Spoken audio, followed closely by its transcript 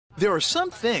There are some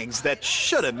things that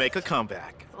shouldn't make a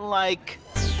comeback, like...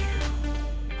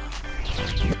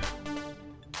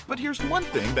 But here's one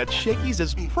thing that Shakey's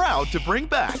is proud to bring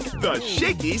back. The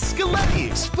Shakey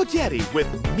Skilletti. Spaghetti with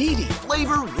meaty,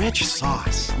 flavor-rich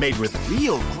sauce. Made with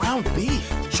real ground beef,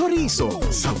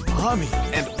 chorizo, salami,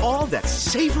 and all that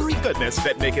savory goodness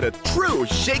that make it a true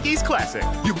Shakey's classic.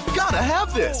 You gotta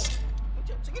have this.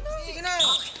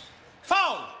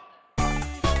 Foul!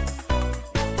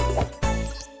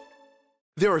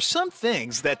 There are some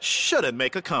things that shouldn't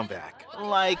make a comeback,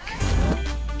 like...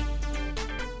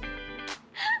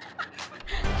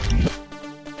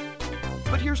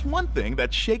 But here's one thing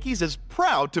that Shakey's is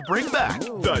proud to bring back.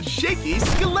 The Shakey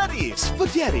Skilletti.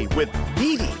 Spaghetti with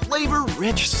meaty,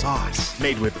 flavor-rich sauce.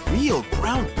 Made with real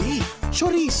ground beef,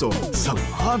 chorizo,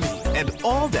 salami, and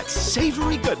all that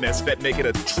savory goodness that make it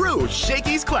a true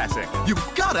Shakey's classic. You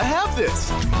gotta have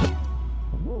this.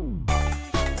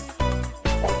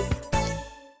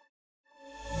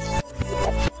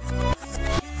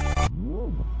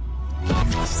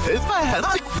 Says my head,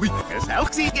 we as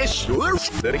Alexi gets sure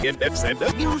that again that's and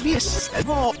you yes and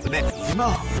all that no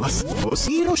was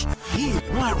posiros he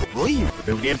my boy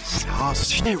the game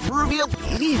sauce the real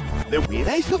the way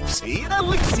I hope see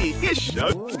Alexi gets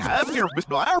shook have your with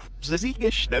blair says he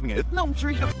gets them it no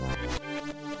three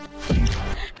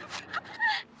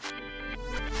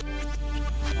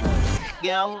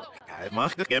gal I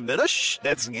must get that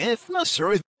that's if not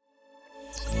sure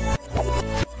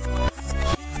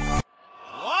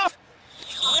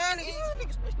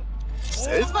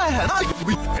Says my head,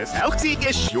 we as Alexi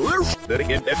gets sure that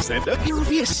again that's and you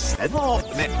yes and all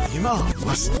that you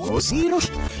was posiros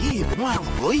he my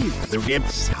boy the game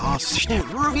sauce the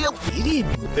real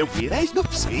the way I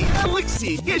hope see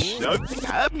Alexi gets shook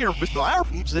have your with blair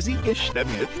says he gets them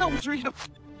it no three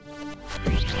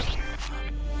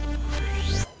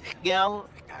gal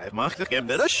I must get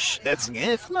that that's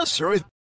if not sure